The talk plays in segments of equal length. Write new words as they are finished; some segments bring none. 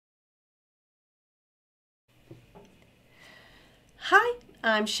Hi,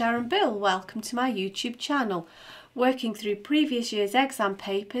 I'm Sharon Bill. Welcome to my YouTube channel. Working through previous year's exam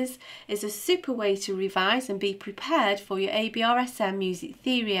papers is a super way to revise and be prepared for your ABRSM Music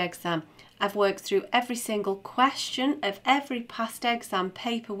Theory exam. I've worked through every single question of every past exam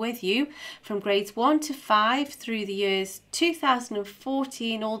paper with you from grades 1 to 5 through the years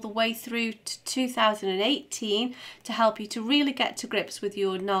 2014 all the way through to 2018 to help you to really get to grips with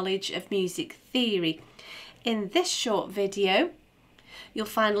your knowledge of music theory. In this short video, you'll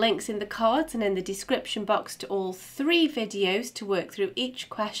find links in the cards and in the description box to all 3 videos to work through each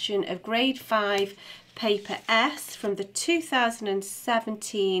question of grade 5 paper S from the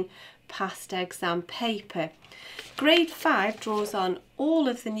 2017 past exam paper. Grade 5 draws on all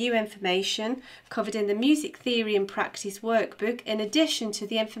of the new information covered in the Music Theory and Practice workbook in addition to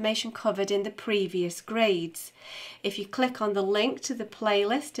the information covered in the previous grades. If you click on the link to the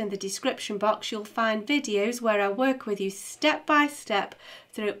playlist in the description box, you'll find videos where I work with you step by step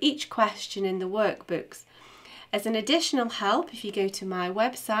through each question in the workbooks. As an additional help, if you go to my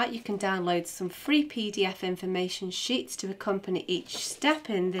website, you can download some free PDF information sheets to accompany each step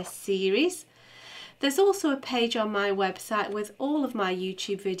in this series. There's also a page on my website with all of my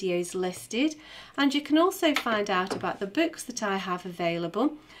YouTube videos listed, and you can also find out about the books that I have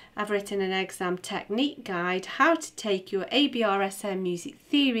available. I've written an exam technique guide, how to take your ABRSM Music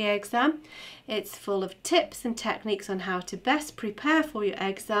Theory exam. It's full of tips and techniques on how to best prepare for your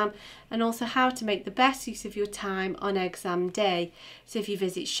exam and also how to make the best use of your time on exam day. So if you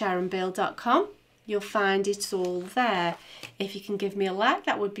visit sharonbill.com, you'll find it all there. If you can give me a like,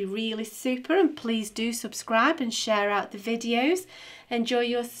 that would be really super, and please do subscribe and share out the videos. Enjoy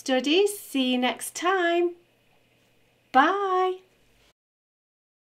your studies. See you next time. Bye.